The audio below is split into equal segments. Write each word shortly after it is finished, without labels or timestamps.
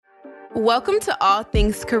Welcome to All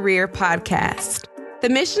Things Career Podcast. The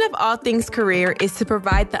mission of All Things Career is to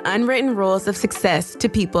provide the unwritten rules of success to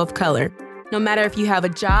people of color. No matter if you have a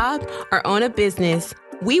job or own a business,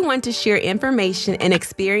 we want to share information and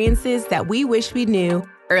experiences that we wish we knew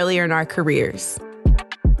earlier in our careers.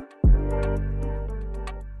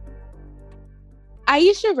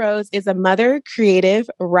 Aisha Rose is a mother, creative,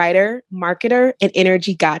 writer, marketer, and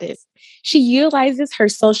energy goddess. She utilizes her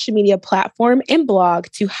social media platform and blog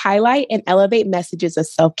to highlight and elevate messages of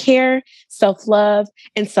self-care, self-love,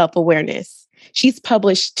 and self-awareness. She's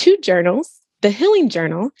published 2 journals, The Healing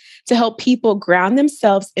Journal, to help people ground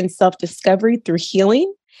themselves in self-discovery through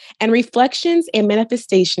healing, and Reflections and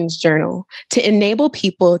Manifestations Journal to enable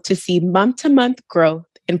people to see month-to-month growth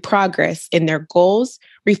and progress in their goals,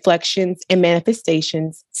 reflections, and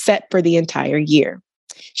manifestations set for the entire year.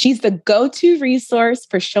 She's the go-to resource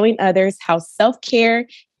for showing others how self-care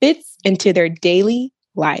fits into their daily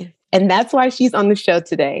life. And that's why she's on the show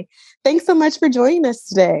today. Thanks so much for joining us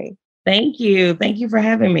today. Thank you. Thank you for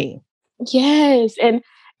having me. Yes. And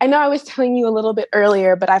I know I was telling you a little bit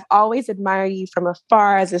earlier, but I've always admired you from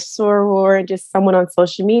afar as a soror and just someone on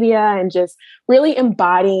social media and just really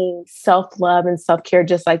embodying self-love and self-care,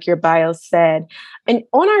 just like your bio said. And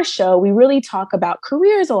on our show, we really talk about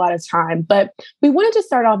careers a lot of time, but we wanted to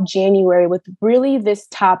start off January with really this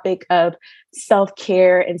topic of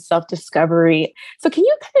self-care and self-discovery. So can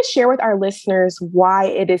you kind of share with our listeners why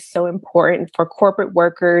it is so important for corporate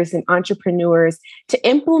workers and entrepreneurs to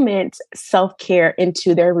implement self-care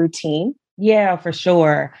into their routine? Yeah, for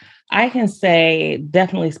sure. I can say,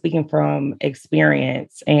 definitely speaking from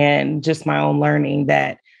experience and just my own learning,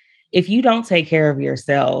 that if you don't take care of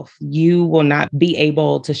yourself, you will not be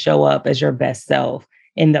able to show up as your best self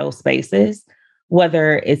in those spaces,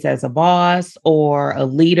 whether it's as a boss or a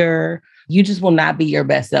leader. You just will not be your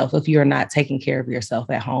best self if you're not taking care of yourself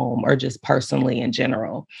at home or just personally in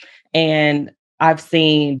general. And I've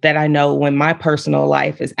seen that. I know when my personal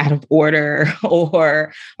life is out of order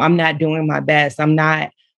or I'm not doing my best, I'm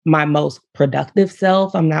not my most productive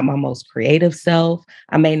self. I'm not my most creative self.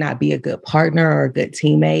 I may not be a good partner or a good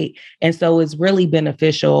teammate. And so it's really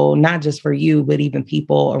beneficial, not just for you, but even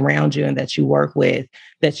people around you and that you work with,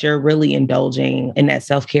 that you're really indulging in that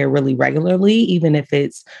self-care really regularly, even if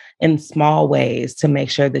it's in small ways, to make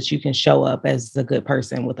sure that you can show up as a good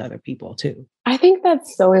person with other people too. I think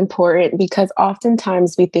that's so important because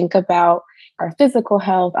oftentimes we think about our physical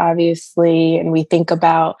health, obviously, and we think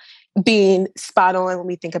about being spot on when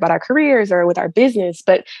we think about our careers or with our business.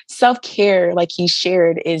 But self-care, like you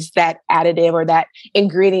shared, is that additive or that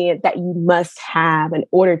ingredient that you must have in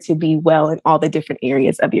order to be well in all the different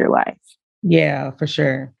areas of your life. Yeah, for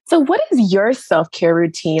sure. So what is your self-care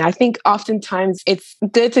routine? I think oftentimes it's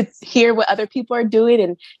good to hear what other people are doing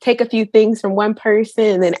and take a few things from one person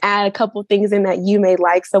and then add a couple things in that you may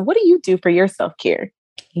like. So what do you do for your self-care?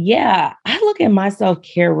 Yeah, I look at my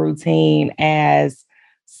self-care routine as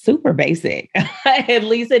super basic. At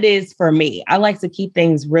least it is for me. I like to keep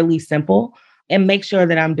things really simple and make sure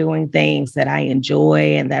that I'm doing things that I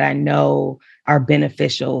enjoy and that I know are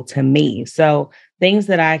beneficial to me. So things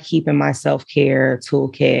that I keep in my self-care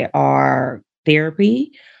toolkit are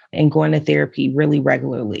therapy and going to therapy really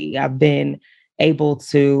regularly. I've been able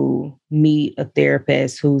to meet a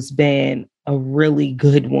therapist who's been a really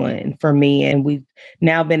good one for me. And we've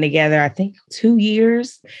now been together, I think 2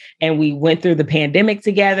 years, and we went through the pandemic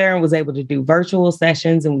together and was able to do virtual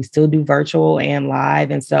sessions, and we still do virtual and live.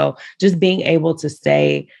 And so just being able to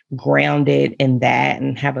stay grounded in that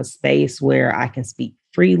and have a space where I can speak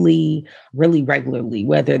freely, really regularly,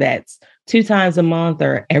 whether that's 2 times a month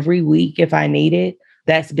or every week if I need it,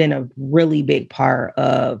 that's been a really big part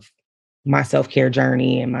of my self-care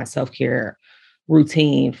journey and my self-care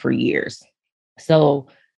routine for years. So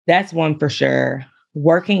that's one for sure.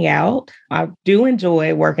 Working out. I do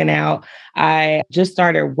enjoy working out. I just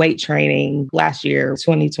started weight training last year,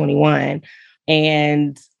 2021,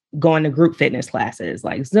 and going to group fitness classes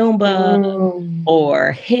like Zumba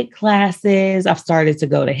or HIIT classes. I've started to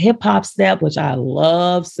go to hip hop step, which I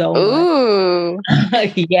love so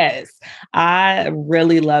much. Yes, I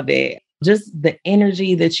really love it. Just the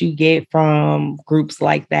energy that you get from groups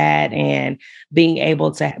like that and being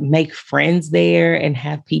able to make friends there and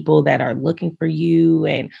have people that are looking for you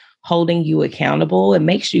and holding you accountable, it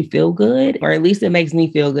makes you feel good, or at least it makes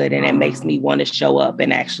me feel good. And it makes me want to show up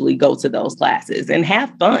and actually go to those classes and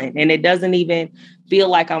have fun. And it doesn't even feel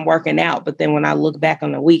like I'm working out. But then when I look back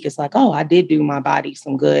on the week, it's like, oh, I did do my body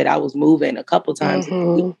some good. I was moving a couple times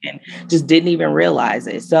a week and just didn't even realize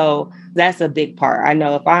it. So that's a big part. I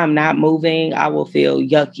know if I'm not moving, I will feel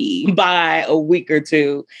yucky by a week or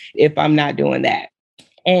two if I'm not doing that.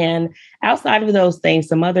 And outside of those things,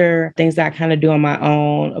 some other things that I kind of do on my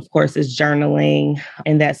own, of course, is journaling.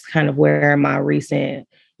 And that's kind of where my recent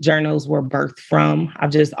journals were birthed from. I've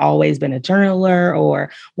just always been a journaler,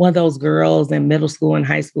 or one of those girls in middle school and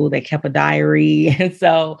high school that kept a diary. And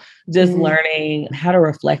so just learning how to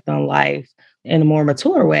reflect on life in a more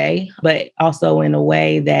mature way, but also in a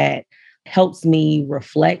way that helps me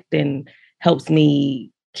reflect and helps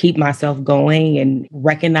me keep myself going and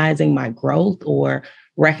recognizing my growth or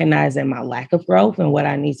recognizing my lack of growth and what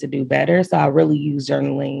I need to do better. So I really use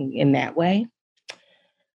journaling in that way.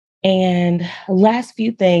 And last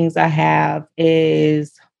few things I have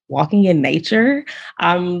is walking in nature.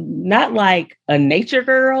 I'm not like a nature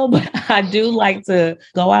girl, but I do like to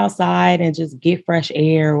go outside and just get fresh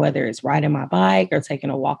air, whether it's riding my bike or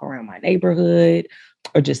taking a walk around my neighborhood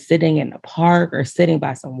or just sitting in the park or sitting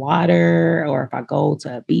by some water, or if I go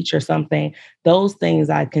to a beach or something. Those things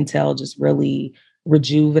I can tell just really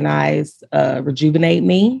rejuvenate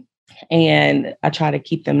me. And I try to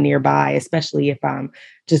keep them nearby, especially if I'm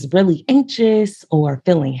just really anxious or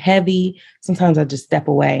feeling heavy. Sometimes I just step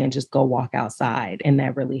away and just go walk outside, and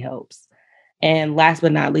that really helps. And last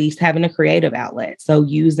but not least, having a creative outlet. So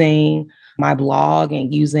using my blog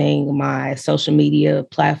and using my social media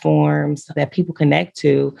platforms that people connect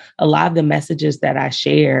to. A lot of the messages that I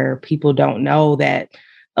share, people don't know that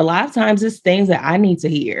a lot of times it's things that I need to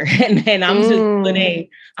hear. And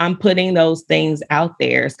I'm putting those things out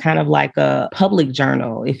there. It's kind of like a public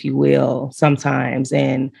journal, if you will, sometimes.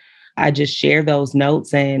 And I just share those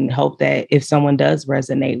notes and hope that if someone does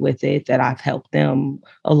resonate with it, that I've helped them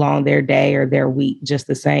along their day or their week, just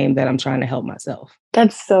the same that I'm trying to help myself.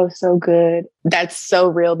 That's so, so good. That's so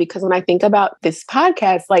real, because when I think about this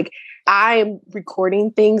podcast, like, I'm recording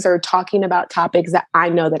things or talking about topics that I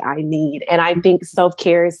know that I need. And I think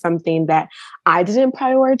self-care is something that I didn't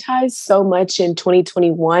prioritize so much in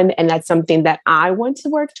 2021. And that's something that I want to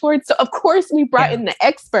work towards. So of course we brought in the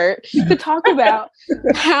expert to talk about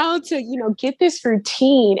how to, get this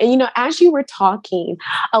routine. And, as you were talking,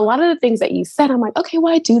 a lot of the things that you said, I'm like, okay,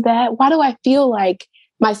 why do that? Why do I feel like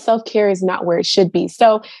my self-care is not where it should be?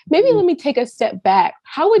 So maybe let me take a step back.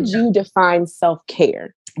 How would you define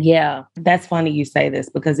self-care? Yeah, that's funny you say this,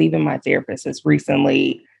 because even my therapist has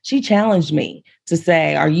recently, she challenged me to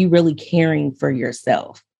say, are you really caring for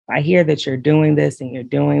yourself? I hear that you're doing this and you're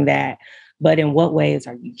doing that, but in what ways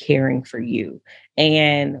are you caring for you?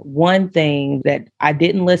 And one thing that I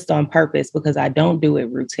didn't list on purpose, because I don't do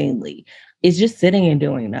it routinely, is just sitting and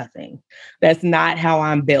doing nothing. That's not how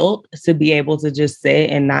I'm built, to be able to just sit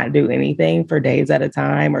and not do anything for days at a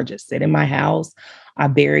time, or just sit in my house. I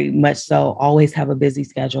very much so always have a busy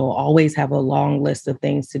schedule, always have a long list of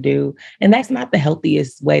things to do. And that's not the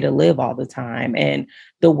healthiest way to live all the time. And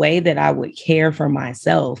the way that I would care for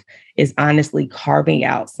myself is honestly carving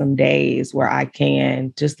out some days where I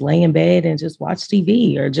can just lay in bed and just watch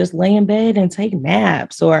TV, or just lay in bed and take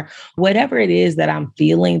naps, or whatever it is that I'm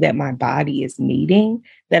feeling that my body is needing,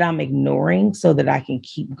 that I'm ignoring, so that I can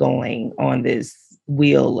keep going on this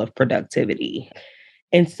wheel of productivity.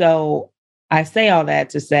 And so I say all that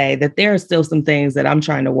to say that there are still some things that I'm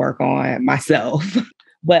trying to work on myself,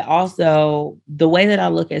 but also the way that I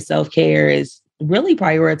look at self-care is really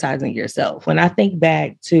prioritizing yourself. When I think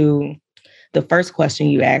back to the first question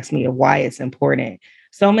you asked me of why it's important,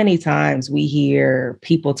 so many times we hear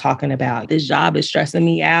people talking about, this job is stressing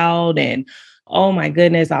me out, and oh my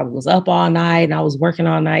goodness, I was up all night and I was working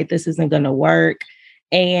all night. This isn't going to work.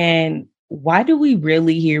 And why do we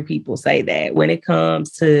really hear people say that when it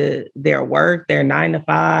comes to their work, their 9 to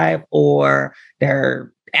 5, or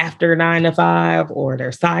their after 9 to 5, or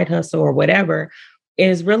their side hustle or whatever? It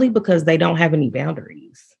is really because they don't have any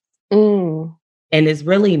boundaries. And it's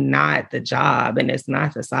really not the job, and it's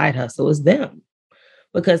not the side hustle, it's them.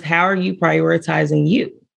 Because how are you prioritizing you?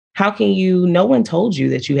 How can you? No one told you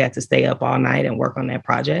that you had to stay up all night and work on that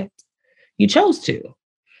project. You chose to.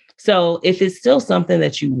 So if it's still something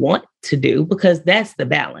that you want to do, because that's the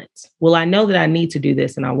balance. Well, I know that I need to do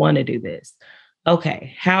this and I want to do this.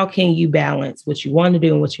 Okay, how can you balance what you want to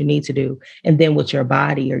do and what you need to do, and then what your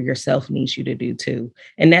body or yourself needs you to do too?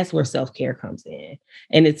 And that's where self-care comes in.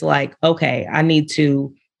 And it's like, okay, I need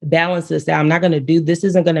to balance this out. I'm not going to do this.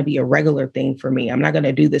 Isn't going to be a regular thing for me. I'm not going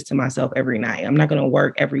to do this to myself every night. I'm not going to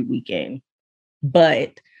work every weekend.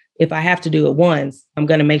 But if I have to do it once, I'm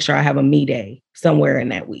going to make sure I have a me day somewhere in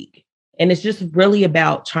that week. And it's just really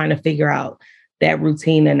about trying to figure out that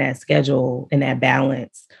routine and that schedule and that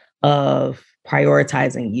balance of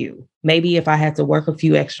prioritizing you. Maybe if I had to work a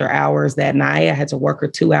few extra hours that night, I had to work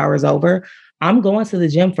 2 hours over, I'm going to the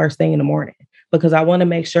gym first thing in the morning, because I want to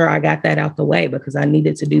make sure I got that out the way because I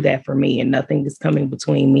needed to do that for me and nothing is coming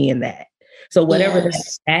between me and that. So whatever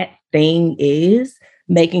that thing is,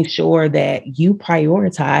 making sure that you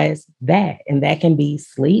prioritize that. And that can be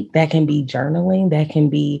sleep, that can be journaling, that can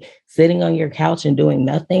be sitting on your couch and doing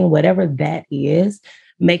nothing, whatever that is,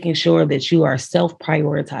 making sure that you are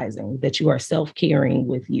self-prioritizing, that you are self-caring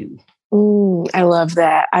with you. I love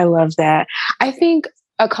that. I love that. I think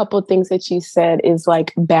a couple of things that you said is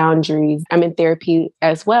like boundaries. I'm in therapy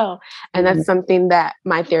as well. And that's something that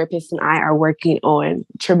my therapist and I are working on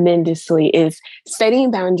tremendously is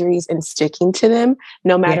setting boundaries and sticking to them,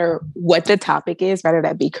 no matter what the topic is, whether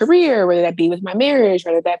that be career, whether that be with my marriage,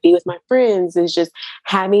 whether that be with my friends, is just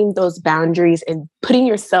having those boundaries and putting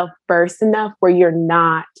yourself first enough where you're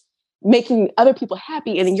not making other people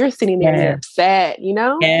happy and then you're sitting there and you're upset, you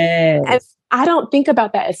know? And I don't think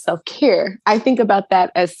about that as self-care. I think about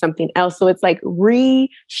that as something else. So it's like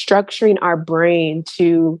restructuring our brain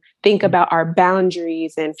to think about our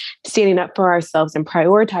boundaries and standing up for ourselves and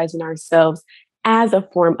prioritizing ourselves as a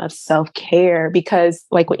form of self-care. Because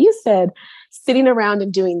like what you said, sitting around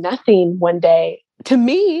and doing nothing one day, to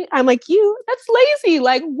me, I'm like, that's lazy.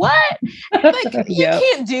 Like, what? Like, you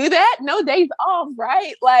can't do that. No days off,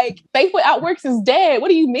 right? Like, faith without works is dead. What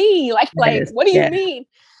do you mean? Like, what do you mean?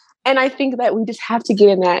 And I think that we just have to get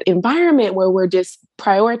in that environment where we're just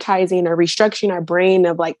prioritizing or restructuring our brain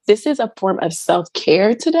of like, this is a form of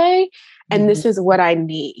self-care today. And this is what I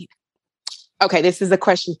need. Okay, this is a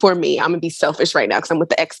question for me. I'm going to be selfish right now because I'm with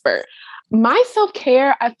the expert. My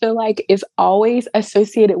self-care, I feel like, is always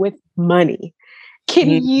associated with money.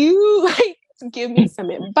 Can you like give me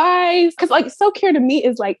some advice? Because like self-care to me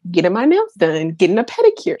is like getting my nails done, getting a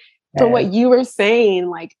pedicure. For what you were saying,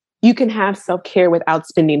 like you can have self-care without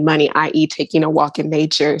spending money, i.e. taking a walk in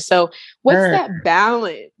nature. So what's that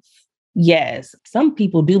balance? Yes. Some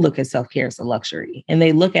people do look at self-care as a luxury, and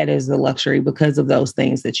they look at it as a luxury because of those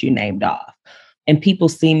things that you named off. And people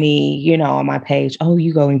see me, on my page, oh,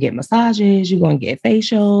 you go and get massages, you go and get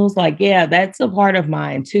facials. Like, yeah, that's a part of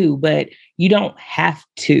mine too. But you don't have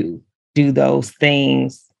to do those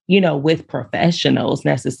things, with professionals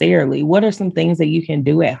necessarily. What are some things that you can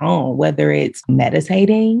do at home, whether it's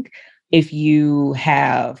meditating, if you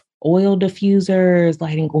have oil diffusers,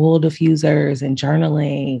 lighting oil diffusers and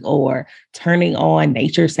journaling, or turning on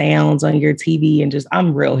nature sounds on your TV and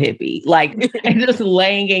I'm real hippie, like and just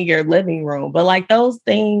laying in your living room. But like those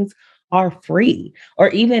things are free, or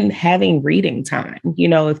even having reading time.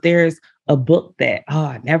 If there's a book that,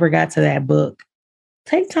 I never got to that book,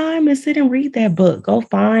 take time and sit and read that book. Go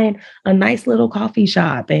find a nice little coffee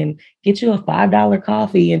shop and get you a $5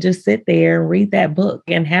 coffee and just sit there and read that book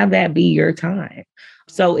and have that be your time.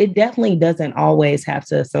 So it definitely doesn't always have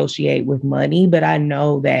to associate with money, but I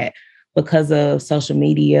know that because of social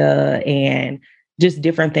media and just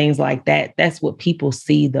different things like that, that's what people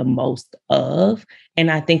see the most of.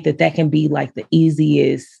 And I think that can be like the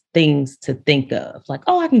easiest things to think of. Like,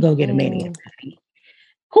 oh, I can go get a mani.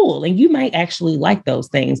 Cool. And you might actually like those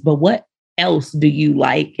things, but what else do you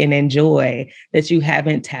like and enjoy that you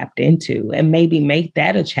haven't tapped into? And maybe make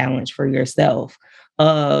that a challenge for yourself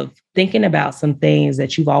of thinking about some things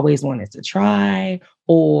that you've always wanted to try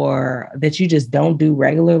or that you just don't do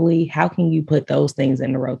regularly. How can you put those things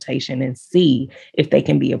in the rotation and see if they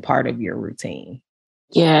can be a part of your routine?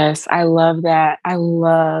 Yes, I love that. I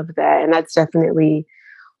love that. And that's definitely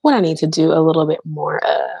what I need to do a little bit more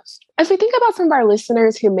of. As we think about some of our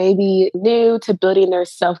listeners who may be new to building their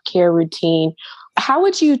self-care routine, how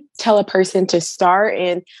would you tell a person to start?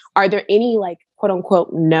 And are there any like quote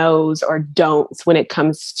unquote no's or don'ts when it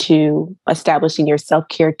comes to establishing your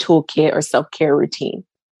self-care toolkit or self-care routine?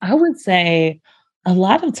 I would say a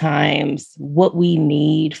lot of times what we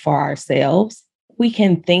need for ourselves, we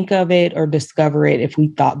can think of it or discover it if we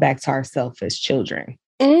thought back to ourselves as children.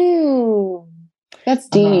 That's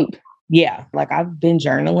deep. Yeah. Like I've been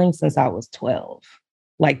journaling since I was 12.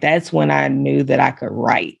 Like that's when I knew that I could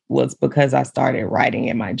write, was because I started writing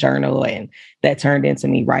in my journal, and that turned into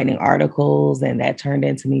me writing articles, and that turned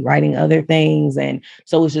into me writing other things. And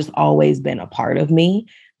so it's just always been a part of me.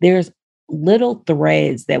 There's little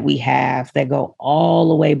threads that we have that go all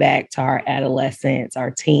the way back to our adolescence,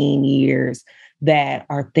 our teen years, that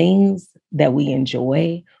are things that we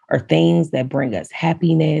enjoy, or things that bring us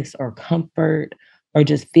happiness or comfort, or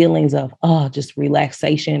just feelings of, just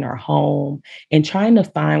relaxation or home, and trying to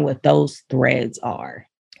find what those threads are.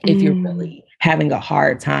 If you're really having a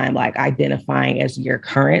hard time, like identifying as your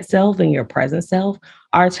current self and your present self,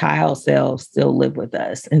 our child selves still live with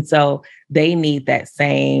us. And so they need that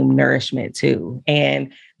same nourishment too.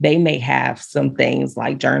 And they may have some things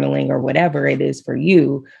like journaling or whatever it is for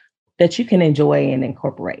you that you can enjoy and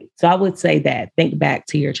incorporate. So I would say that think back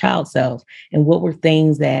to your child self and what were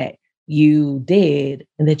things that you did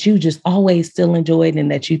and that you just always still enjoyed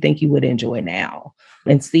and that you think you would enjoy now,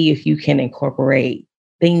 and see if you can incorporate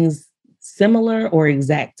things similar or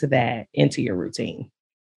exact to that into your routine.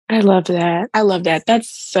 I love that. I love that. That's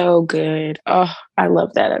so good. Oh, I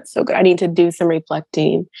love that. That's so good. I need to do some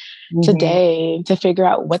reflecting today to figure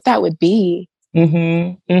out what that would be.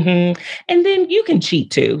 And then you can cheat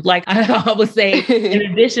too. Like I would say, in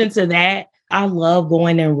addition to that, I love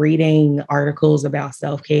going and reading articles about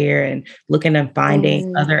self-care and looking and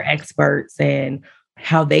finding other experts and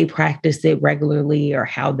how they practice it regularly or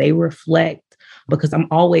how they reflect, because I'm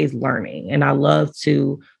always learning and I love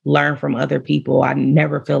to learn from other people. I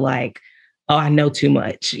never feel like, oh, I know too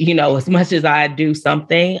much. As much as I do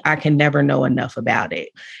something, I can never know enough about it.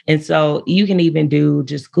 And so you can even do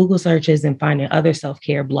just Google searches and finding other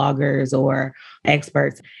self-care bloggers or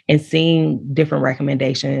experts and seeing different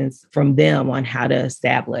recommendations from them on how to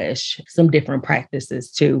establish some different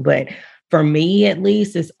practices too. But for me, at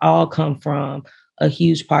least, it's all come from a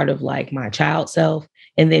huge part of like my child self,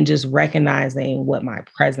 and then just recognizing what my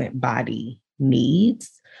present body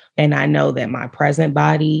needs. And I know that my present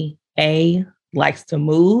body, likes to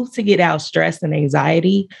move to get out stress and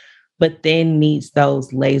anxiety, but then needs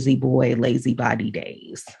those lazy boy, lazy body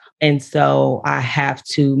days. And so I have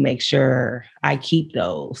to make sure I keep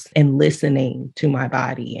those and listening to my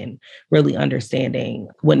body and really understanding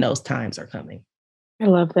when those times are coming. I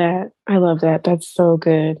love that. I love that. That's so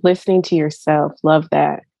good. Listening to yourself. Love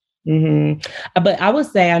that. But I would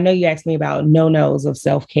say, I know you asked me about no-nos of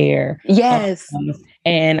self-care. Yes.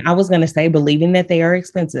 And I was going to say, believing that they are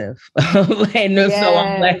expensive. And so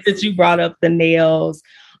I'm glad that you brought up the nails,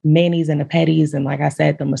 manis and the pedis. And like I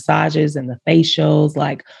said, the massages and the facials,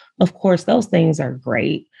 like, of course, those things are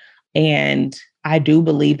great. And I do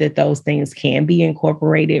believe that those things can be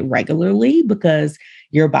incorporated regularly because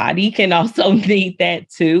your body can also need that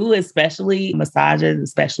too, especially massages,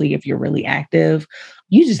 especially if you're really active.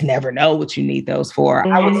 You just never know what you need those for.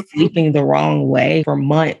 I was sleeping the wrong way for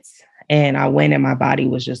months and I went and my body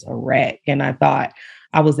was just a wreck. And I thought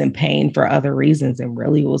I was in pain for other reasons. And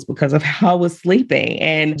really it was because of how I was sleeping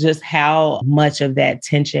and just how much of that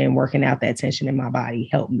tension, working out that tension in my body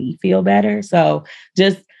helped me feel better. So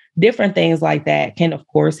just different things like that can, of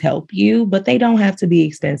course, help you, but they don't have to be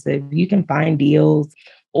expensive. You can find deals,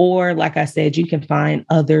 or like I said, you can find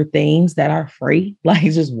other things that are free, like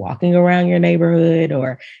just walking around your neighborhood,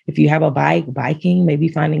 or if you have a bike, biking, maybe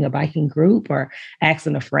finding a biking group or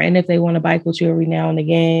asking a friend if they want to bike with you every now and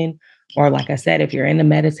again. Or like I said, if you're into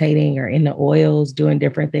meditating or into oils, doing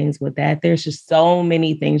different things with that, there's just so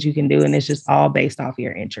many things you can do. And it's just all based off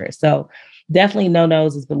your interest. So definitely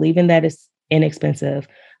no-nos is believing that it's inexpensive.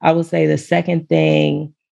 I would say the second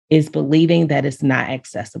thing is believing that it's not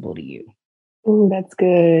accessible to you. Oh, that's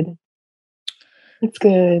good. That's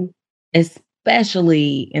good.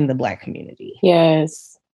 Especially in the Black community.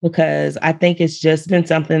 Yes. Because I think it's just been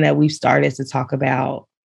something that we've started to talk about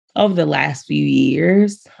over the last few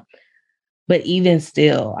years. But even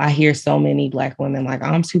still, I hear so many Black women like,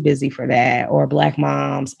 I'm too busy for that. Or Black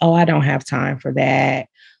moms, oh, I don't have time for that.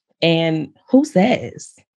 And who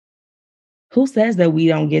says? Who says that we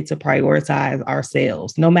don't get to prioritize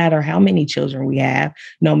ourselves, no matter how many children we have,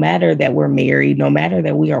 no matter that we're married, no matter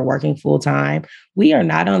that we are working full time? We are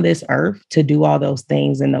not on this earth to do all those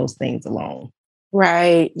things and those things alone.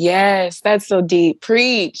 Right. Yes. That's so deep.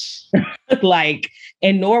 Preach.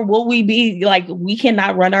 And nor will we be we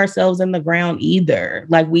cannot run ourselves in the ground either.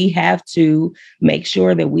 Like, we have to make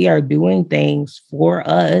sure that we are doing things for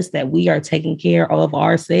us, that we are taking care of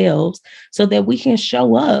ourselves so that we can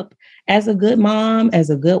show up as a good mom, as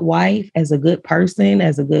a good wife, as a good person,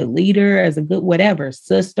 as a good leader, as a good whatever,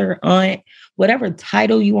 sister, aunt, whatever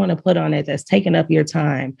title you want to put on it that's taking up your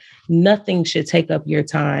time. Nothing should take up your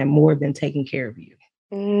time more than taking care of you.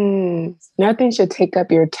 Nothing should take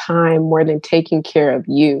up your time more than taking care of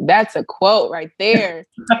you. That's a quote right there.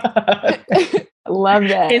 I love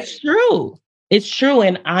that. It's true. It's true.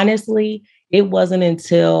 And honestly, it wasn't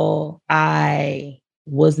until I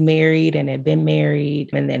was married and had been married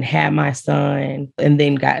and then had my son and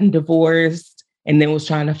then gotten divorced and then was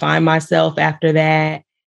trying to find myself after that.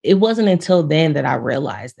 It wasn't until then that I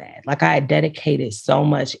realized that I had dedicated so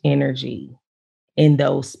much energy in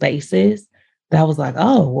those spaces that I was like,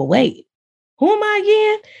 oh, well, wait, who am I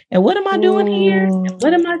again? And what am I doing here? And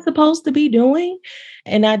what am I supposed to be doing?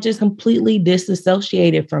 And I just completely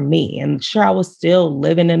disassociated from me. And sure, I was still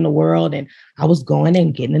living in the world and I was going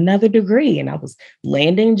and getting another degree and I was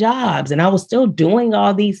landing jobs and I was still doing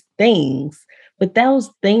all these things. But those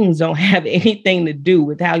things don't have anything to do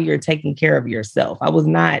with how you're taking care of yourself. I was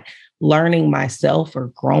not learning myself or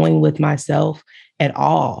growing with myself at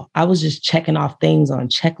all. I was just checking off things on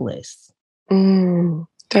checklists.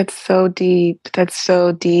 That's so deep. That's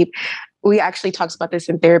so deep. We actually talked about this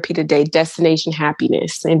in therapy today, destination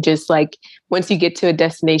happiness. And just like once you get to a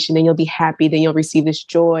destination, then you'll be happy, then you'll receive this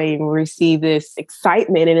joy and receive this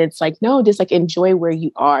excitement. And it's like, no, just like enjoy where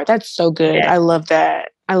you are. That's so good. Yes. I love that.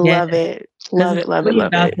 I love it. Love it, love it, love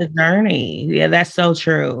about it. the journey. Yeah, that's so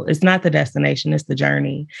true. It's not the destination, it's the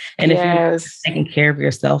journey. And if you're taking care of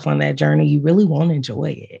yourself on that journey, you really won't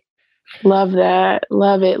enjoy it. Love that.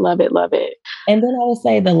 Love it, love it, love it. And then I would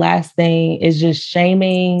say the last thing is just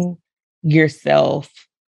shaming yourself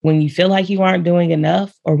when you feel like you aren't doing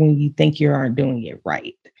enough or when you think you aren't doing it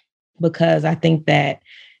right. Because I think that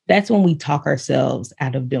that's when we talk ourselves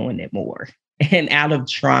out of doing it more and out of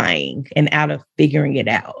trying and out of figuring it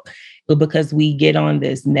out. But because we get on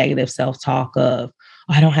this negative self-talk of,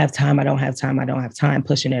 oh, I don't have time, I don't have time, I don't have time,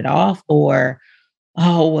 pushing it off, or,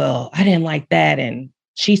 oh, well, I didn't like that. And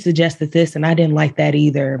she suggested this and I didn't like that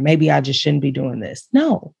either. Maybe I just shouldn't be doing this.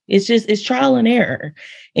 No, it's trial and error.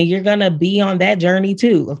 And you're going to be on that journey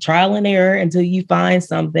too of trial and error until you find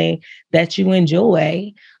something that you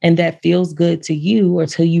enjoy and that feels good to you, or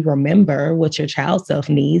till you remember what your child self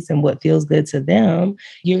needs and what feels good to them.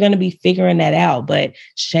 You're going to be figuring that out. But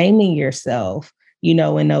shaming yourself,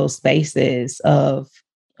 in those spaces of,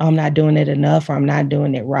 I'm not doing it enough or I'm not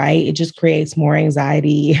doing it right, it just creates more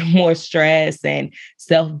anxiety, more stress and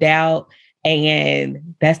self-doubt.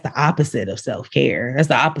 And that's the opposite of self-care. That's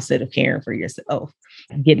the opposite of caring for yourself,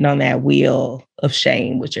 getting on that wheel of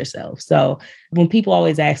shame with yourself. So when people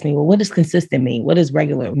always ask me, well, what does consistent mean? What does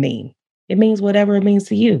regular mean? It means whatever it means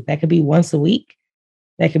to you. That could be once a week.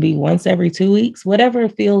 That could be once every 2 weeks, whatever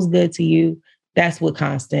feels good to you. That's what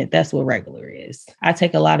constant, that's what regular is. I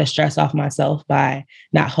take a lot of stress off myself by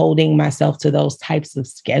not holding myself to those types of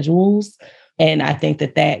schedules. And I think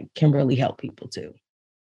that that can really help people too.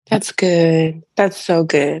 That's good. That's so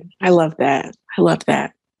good. I love that. I love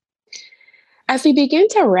that. As we begin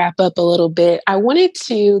to wrap up a little bit, I wanted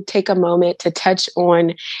to take a moment to touch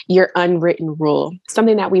on your unwritten rule.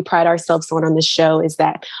 Something that we pride ourselves on the show is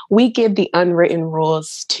that we give the unwritten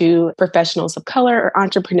rules to professionals of color or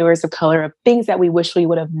entrepreneurs of color of things that we wish we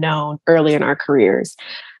would have known early in our careers.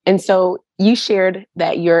 And so you shared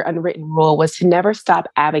that your unwritten rule was to never stop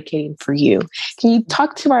advocating for you. Can you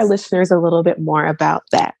talk to our listeners a little bit more about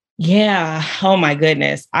that? Yeah. Oh my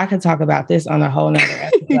goodness. I could talk about this on a whole nother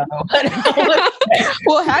episode.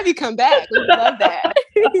 We'll have you come back. We love that.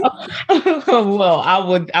 Well,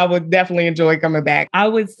 I would definitely enjoy coming back. I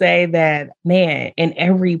would say that, man, in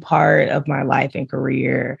every part of my life and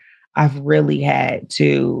career, I've really had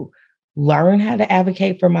to learn how to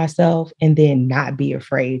advocate for myself and then not be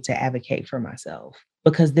afraid to advocate for myself.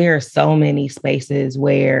 Because there are so many spaces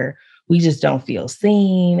where we just don't feel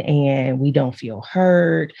seen and we don't feel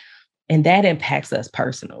heard. And that impacts us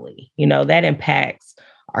personally. That impacts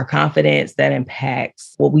our confidence, that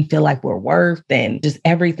impacts what we feel like we're worth and just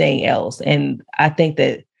everything else. And I think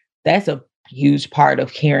that that's a huge part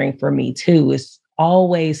of caring for me too, is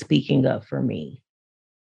always speaking up for me.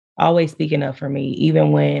 Always speaking up for me,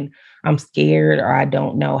 even when I'm scared or I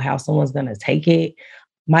don't know how someone's going to take it.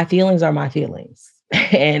 My feelings are my feelings.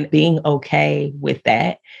 And being okay with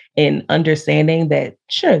that and understanding that,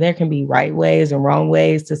 sure, there can be right ways and wrong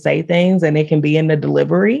ways to say things, and it can be in the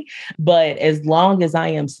delivery. But as long as I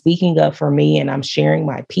am speaking up for me and I'm sharing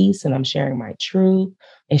my piece and I'm sharing my truth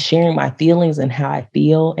and sharing my feelings and how I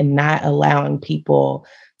feel and not allowing people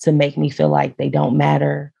to make me feel like they don't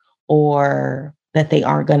matter or that they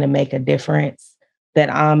aren't going to make a difference,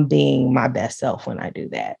 that I'm being my best self when I do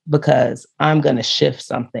that, because I'm going to shift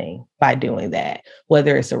something by doing that,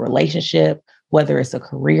 whether it's a relationship, whether it's a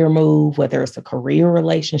career move, whether it's a career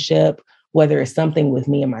relationship, whether it's something with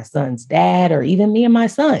me and my son's dad, or even me and my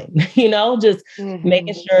son, just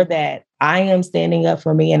making sure that I am standing up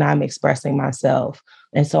for me and I'm expressing myself.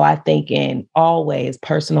 And so I think in all ways,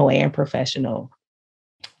 personal and professional,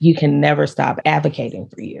 you can never stop advocating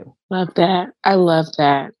for you. Love that. I love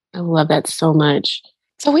that. I love that so much.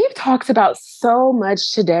 So we've talked about so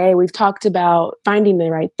much today. We've talked about finding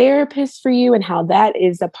the right therapist for you and how that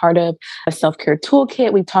is a part of a self-care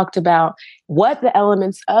toolkit. We've talked about what the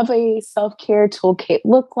elements of a self-care toolkit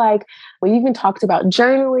look like. We even talked about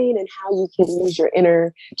journaling and how you can use your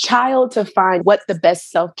inner child to find what the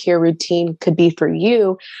best self-care routine could be for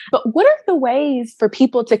you. But what are the ways for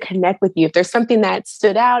people to connect with you? If there's something that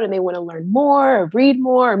stood out and they want to learn more or read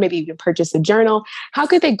more, or maybe even purchase a journal, how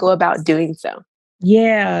could they go about doing so?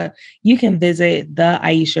 Yeah, you can visit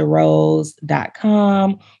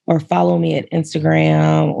theaisharose.com or follow me at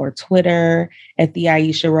Instagram or Twitter at the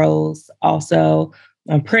Aisha Rose. Also,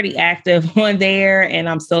 I'm pretty active on there, and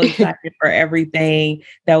I'm so excited for everything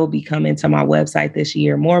that will be coming to my website this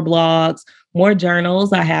year. More blogs, more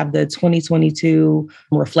journals. I have the 2022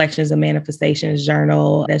 Reflections and Manifestations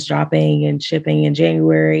journal that's dropping and shipping in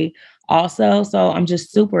January also. So I'm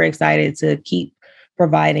just super excited to keep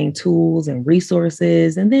providing tools and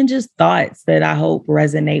resources and then just thoughts that I hope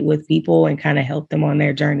resonate with people and kind of help them on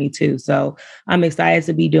their journey too. So I'm excited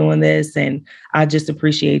to be doing this, and I just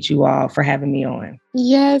appreciate you all for having me on.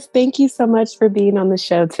 Yes, thank you so much for being on the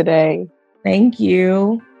show today. Thank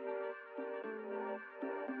you.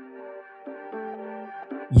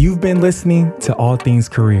 You've been listening to All Things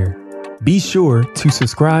Career. Be sure to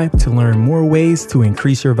subscribe to learn more ways to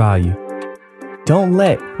increase your value. Don't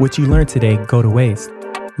let what you learned today go to waste.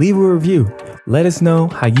 Leave a review. Let us know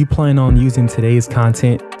how you plan on using today's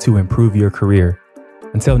content to improve your career.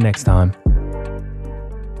 Until next time.